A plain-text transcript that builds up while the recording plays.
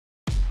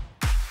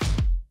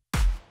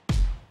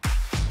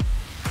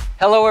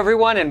Hello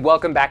everyone and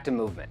welcome back to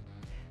Movement.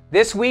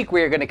 This week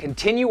we are going to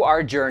continue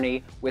our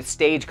journey with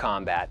stage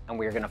combat and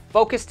we are going to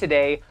focus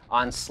today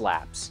on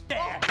slaps.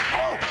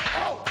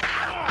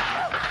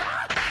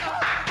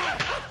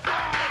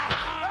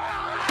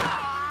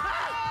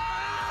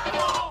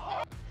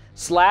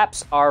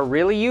 Slaps are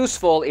really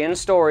useful in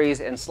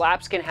stories and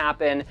slaps can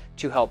happen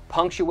to help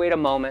punctuate a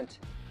moment.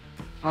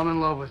 I'm in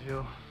love with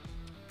you.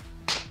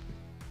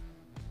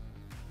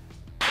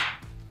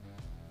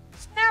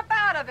 Snap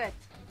out of it!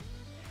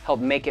 Help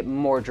make it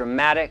more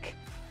dramatic.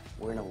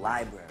 We're in a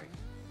library.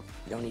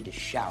 You don't need to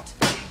shout.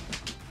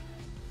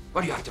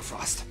 What are you after,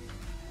 Frost?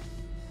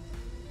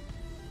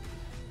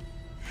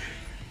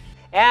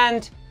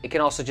 And it can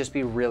also just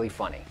be really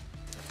funny.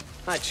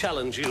 I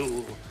challenge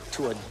you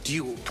to a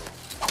duel.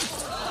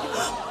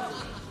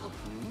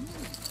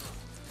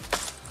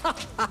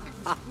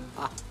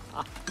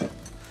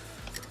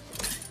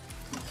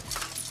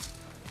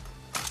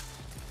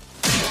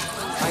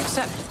 I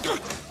accept.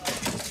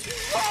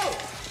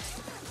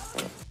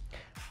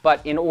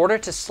 But in order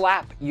to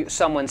slap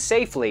someone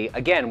safely,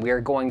 again, we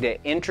are going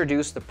to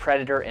introduce the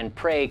predator and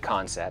prey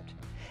concept.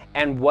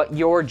 And what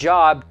your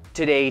job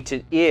today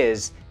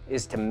is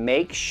to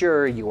make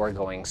sure you are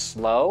going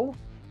slow,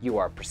 you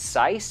are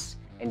precise,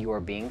 and you are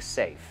being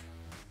safe.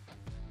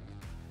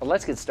 But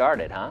let's get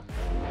started, huh?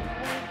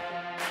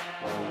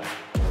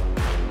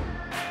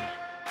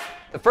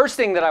 The first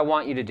thing that I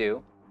want you to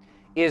do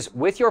is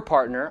with your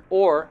partner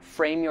or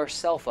frame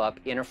yourself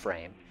up in a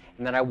frame.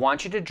 And then I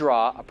want you to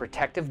draw a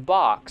protective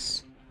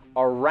box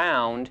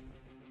around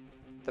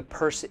the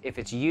person. If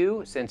it's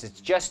you, since it's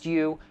just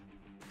you,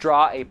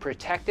 draw a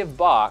protective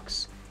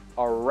box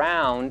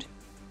around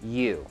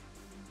you.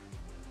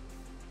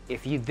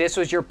 If this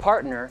was your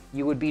partner,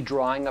 you would be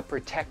drawing a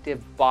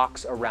protective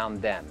box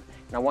around them.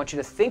 And I want you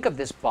to think of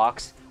this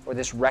box or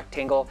this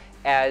rectangle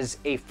as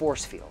a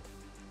force field.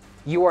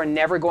 You are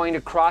never going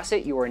to cross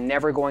it. You are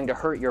never going to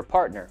hurt your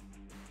partner.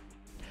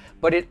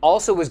 But it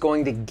also is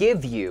going to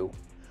give you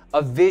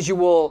a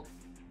visual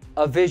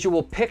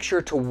picture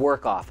to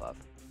work off of.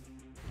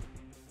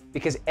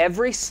 Because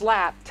every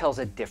slap tells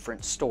a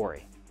different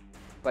story.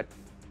 But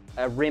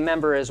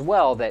remember as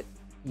well that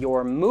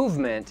your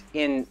movement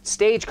in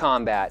stage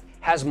combat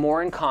has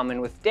more in common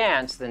with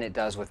dance than it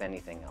does with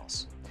anything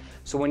else.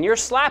 So when you're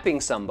slapping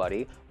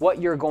somebody,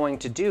 what you're going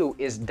to do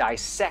is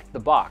dissect the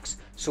box.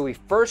 So we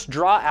first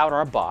draw out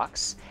our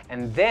box,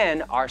 and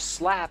then our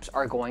slaps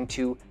are going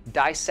to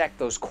dissect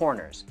those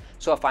corners.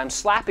 So if I'm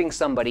slapping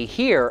somebody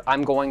here,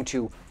 I'm going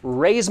to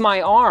raise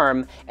my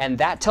arm, and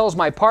that tells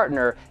my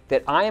partner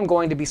that I am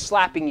going to be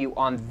slapping you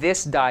on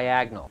this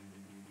diagonal.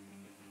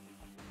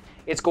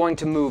 It's going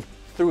to move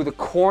through the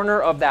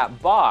corner of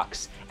that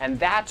box, and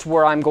that's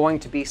where I'm going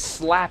to be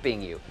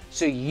slapping you,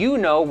 so you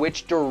know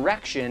which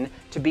direction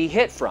to be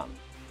hit from.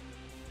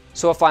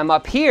 So if I'm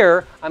up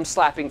here, I'm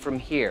slapping from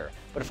here.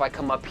 But if I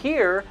come up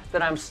here,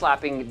 then I'm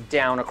slapping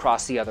down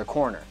across the other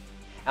corner.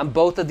 And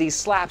both of these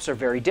slaps are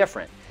very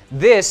different.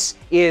 This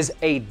is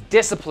a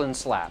discipline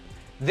slap.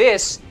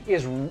 This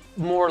is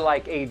more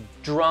like a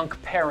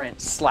drunk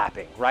parent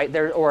slapping, right?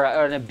 Or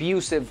an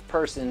abusive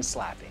person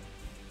slapping.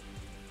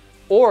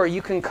 Or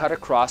you can cut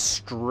across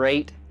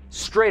straight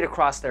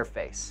across their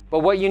face. But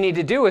what you need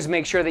to do is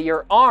make sure that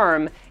your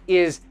arm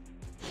is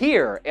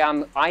here.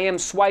 I am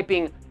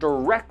swiping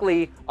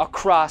directly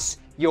across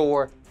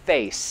your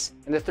face.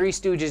 And the Three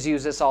Stooges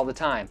use this all the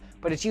time,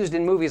 but it's used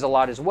in movies a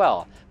lot as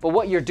well. But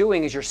what you're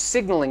doing is you're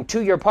signaling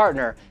to your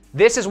partner,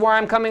 this is where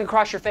I'm coming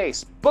across your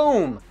face.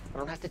 Boom! I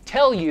don't have to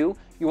tell you,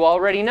 you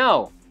already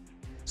know.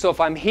 So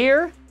if I'm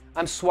here,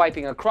 I'm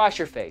swiping across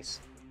your face.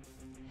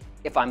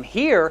 If I'm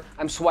here,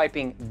 I'm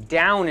swiping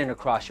down and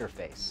across your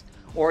face,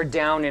 or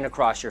down and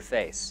across your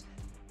face.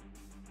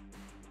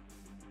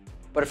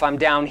 But if I'm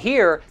down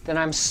here, then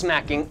I'm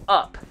smacking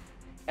up,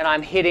 and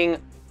I'm hitting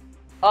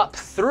up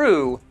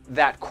through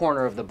that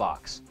corner of the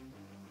box,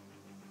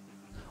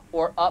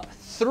 or up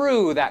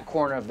through that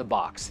corner of the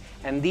box.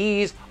 And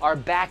these are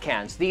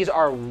backhands. These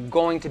are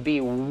going to be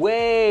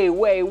way,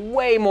 way,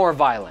 way more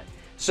violent.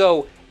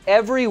 So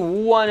every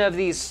one of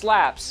these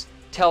slaps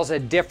tells a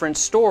different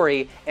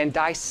story and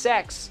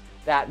dissects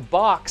that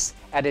box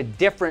at a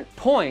different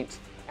point,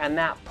 and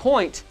that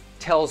point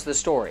tells the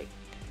story.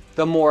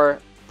 The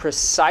more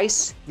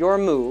precise your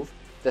move,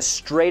 the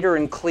straighter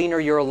and cleaner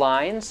your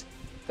lines,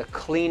 the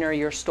cleaner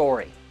your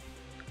story.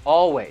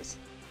 Always.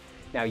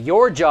 Now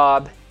your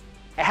job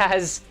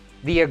as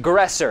the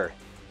aggressor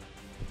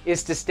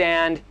is to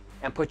stand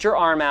and put your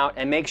arm out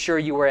and make sure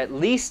you are at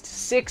least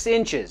 6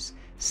 inches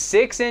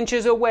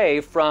away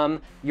from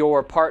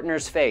your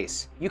partner's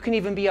face. You can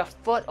even be a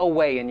foot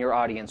away and your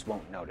audience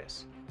won't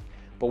notice.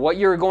 But what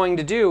you're going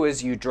to do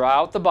is you draw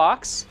out the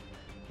box,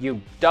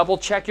 you double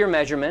check your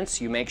measurements,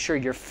 you make sure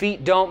your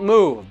feet don't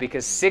move,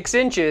 because 6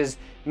 inches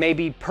may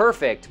be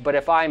perfect, but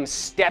if I'm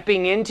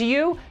stepping into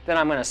you, then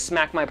I'm gonna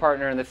smack my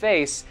partner in the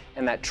face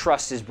and that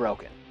trust is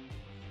broken.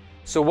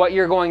 So what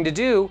you're going to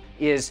do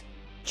is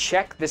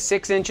check the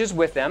 6 inches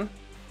with them,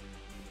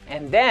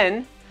 and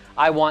then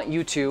I want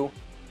you to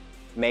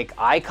Make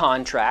eye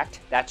contact.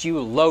 That's you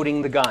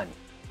loading the gun.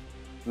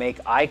 Make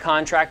eye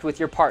contact with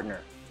your partner.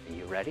 Are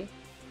you ready?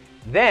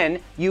 Then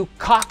you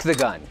cock the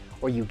gun,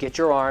 or you get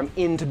your arm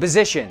into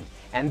position,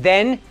 and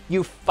then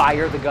you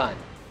fire the gun.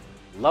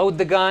 Load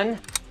the gun,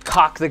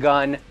 cock the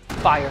gun,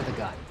 fire the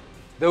gun.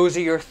 Those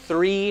are your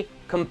 3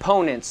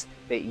 components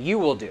that you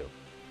will do.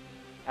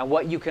 And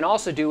what you can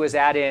also do is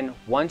add in,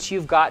 once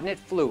you've gotten it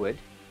fluid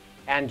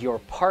and your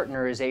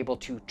partner is able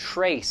to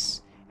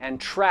trace and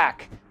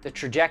track the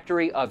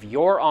trajectory of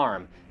your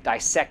arm,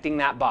 dissecting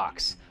that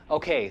box.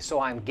 Okay, so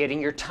I'm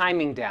getting your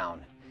timing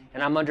down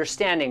and I'm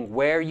understanding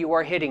where you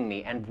are hitting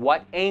me and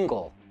what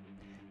angle.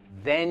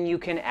 Then you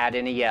can add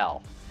in a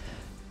yell.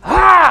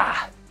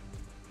 Ah!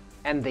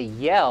 And the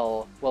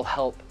yell will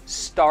help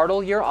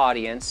startle your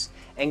audience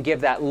and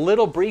give that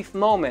little brief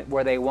moment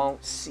where they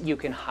won't see, you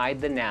can hide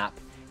the nap,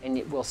 and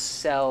it will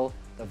sell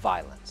the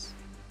violence.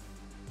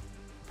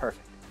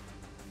 Perfect.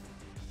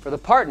 For the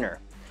partner,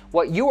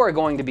 what you are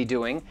going to be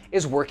doing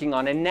is working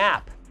on a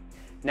nap.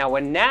 Now,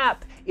 a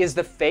nap is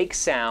the fake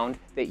sound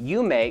that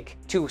you make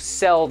to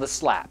sell the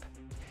slap.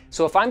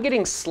 So if I'm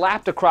getting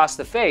slapped across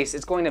the face,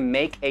 it's going to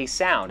make a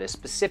sound, a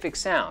specific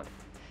sound.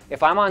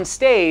 If I'm on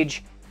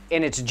stage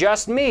and it's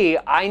just me,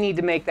 I need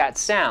to make that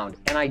sound,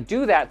 and I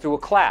do that through a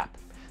clap.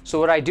 So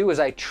what I do is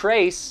I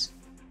trace,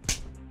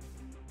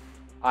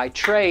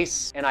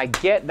 and I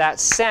get that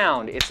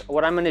sound.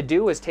 What I'm gonna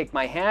do is take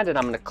my hand and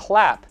I'm gonna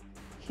clap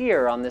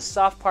here on this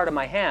soft part of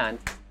my hand,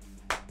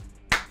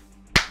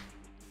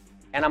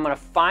 and I'm gonna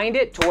find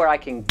it to where I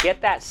can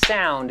get that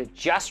sound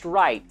just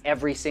right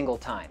every single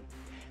time.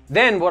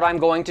 Then what I'm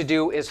going to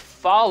do is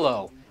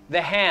follow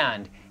the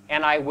hand,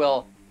 and I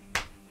will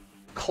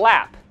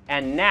clap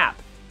and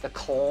nap. The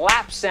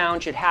clap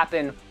sound should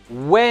happen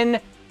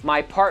when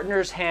my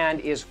partner's hand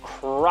is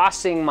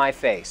crossing my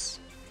face.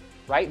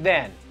 Right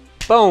then,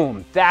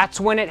 boom, that's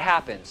when it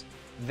happens.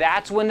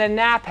 That's when the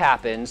nap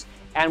happens.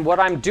 And what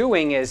I'm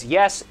doing is,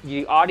 yes,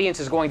 the audience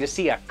is going to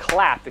see a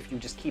clap if you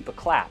just keep a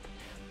clap.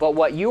 But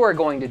what you are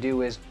going to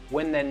do is,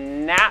 when the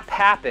nap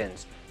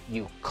happens,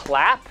 you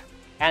clap,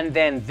 and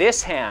then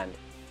this hand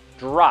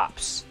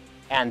drops,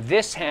 and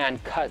this hand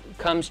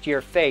comes to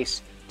your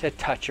face to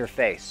touch your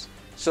face.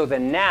 So the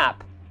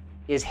nap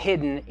is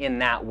hidden in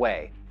that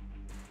way.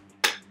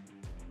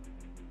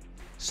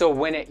 So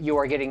when you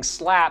are getting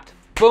slapped,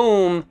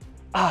 boom,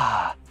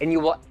 ah, and you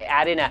will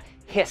add in a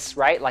hiss,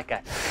 right? Like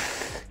a,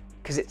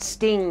 because it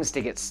stings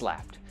to get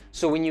slapped.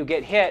 So when you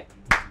get hit,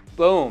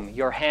 boom,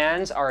 your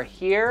hands are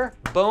here,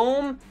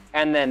 boom,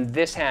 and then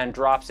this hand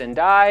drops and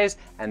dies,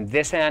 and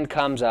this hand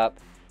comes up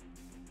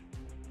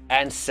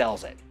and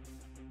sells it.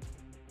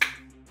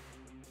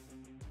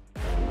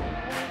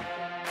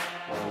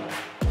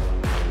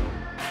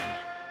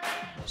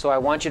 So I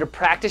want you to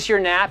practice your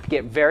nap,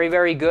 get very,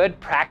 very good.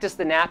 Practice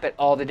the nap at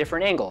all the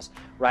different angles,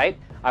 right?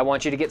 I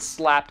want you to get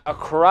slapped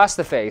across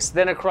the face,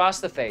 then across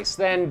the face,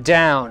 then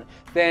down,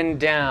 then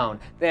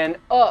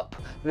up,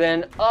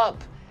 then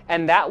up.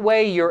 And that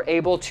way you're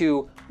able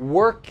to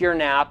work your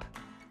nap,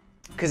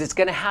 because it's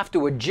gonna have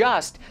to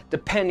adjust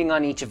depending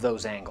on each of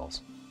those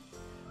angles.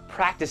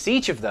 Practice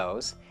each of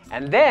those,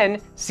 and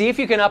then see if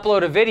you can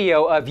upload a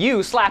video of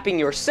you slapping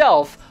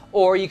yourself,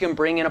 or you can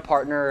bring in a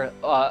partner,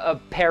 a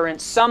parent,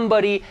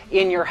 somebody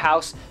in your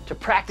house to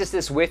practice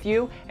this with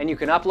you, and you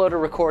can upload a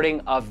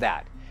recording of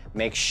that.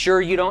 Make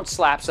sure you don't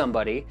slap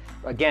somebody.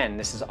 Again,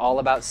 this is all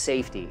about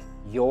safety.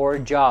 Your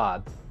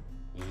job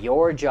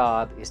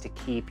is to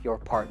keep your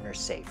partner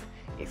safe.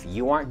 If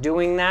you aren't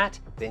doing that,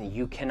 then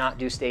you cannot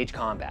do stage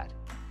combat.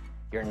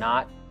 You're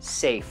not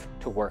safe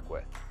to work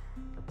with.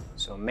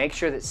 So make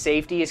sure that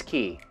safety is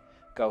key.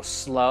 Go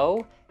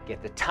slow,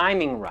 get the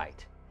timing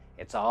right.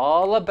 It's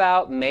all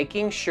about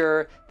making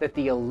sure that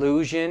the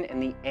illusion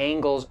and the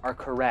angles are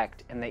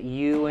correct and that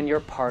you and your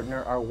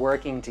partner are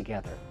working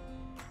together.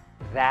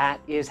 That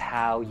is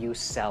how you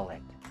sell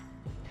it.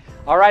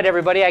 All right,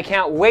 everybody, I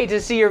can't wait to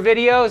see your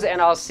videos,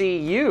 and I'll see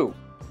you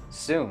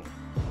soon.